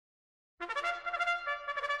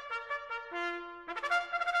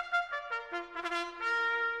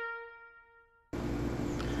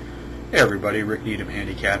Hey everybody, Rick Needham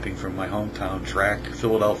handicapping from my hometown track,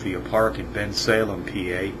 Philadelphia Park in Bensalem,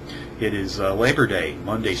 PA. It is Labor Day,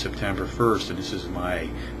 Monday, September 1st, and this is my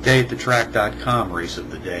dayatthetrack.com race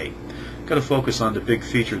of the day. Going to focus on the big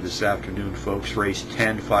feature this afternoon, folks. Race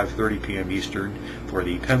 10, 5:30 p.m. Eastern for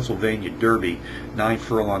the Pennsylvania Derby. 9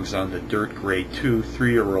 furlongs on the dirt, grade 2,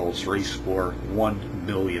 3-year-olds race for $1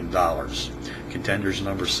 million. Contenders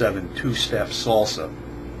number 7, Two-Step Salsa.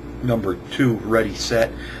 Number 2, Ready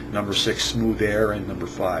Set, number 6, Smooth Air, and number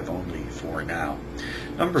 5, Only for Now.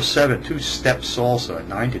 Number 7, Two-Step Salsa, a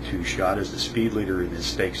 9-2 shot, is the speed leader in his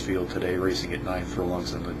stakes field today, racing at 9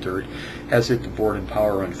 furlongs on the dirt. Has hit the board in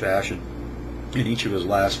power run fashion in each of his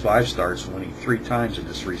last 5 starts, winning 3 times in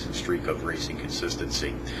this recent streak of racing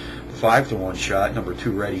consistency. The 5-1 shot, number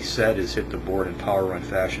 2, Ready Set, has hit the board in power run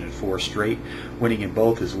fashion in 4 straight, winning in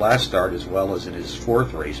both his last start as well as in his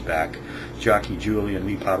 4th race back. Jockey Julian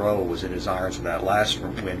Leparot was in his irons for that last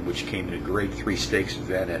win, which came in a grade 3 stakes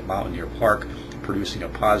event at Mountaineer Park, producing a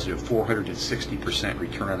positive 460%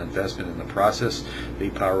 return on investment in the process.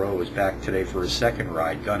 Leparot is back today for his 2nd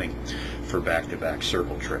ride, gunning for back-to-back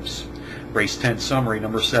circle trips. Race 10 summary,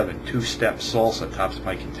 number 7, Two-Step Salsa, tops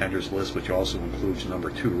my contenders list, which also includes number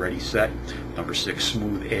 2, Ready Set, number 6,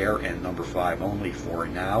 Smooth Air, and number 5, Only for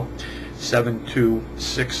Now.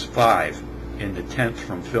 7-2-6-5 in the 10th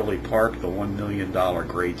from Philly Park, the $1 million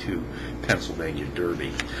grade 2 Pennsylvania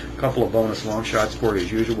Derby. A couple of bonus long shots for you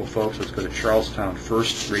as usual, folks. Let's go to Charlestown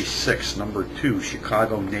first. Race 6, number 2,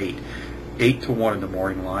 Chicago Nate. 8-1 in the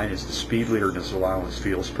morning line is the speed leader in his allowance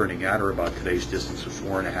field, sprinting at or about today's distance of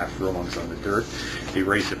 4.5 furlongs on the dirt. He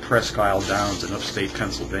raced at Presque Downs in upstate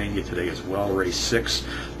Pennsylvania today as well. Race 6,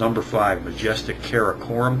 number 5, Majestic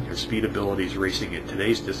Karakoram. His speed abilities racing at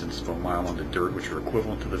today's distance of a mile on the dirt, which are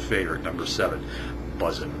equivalent to the favorite, number 7,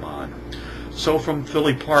 Buzzin' Mon. So from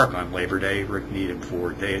Philly Park on Labor Day, Rick Needham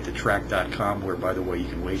for dayatthetrack.com, where, by the way, you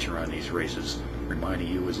can wager on these races. Reminding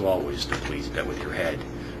you, as always, to please bet with your head,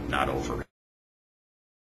 not over.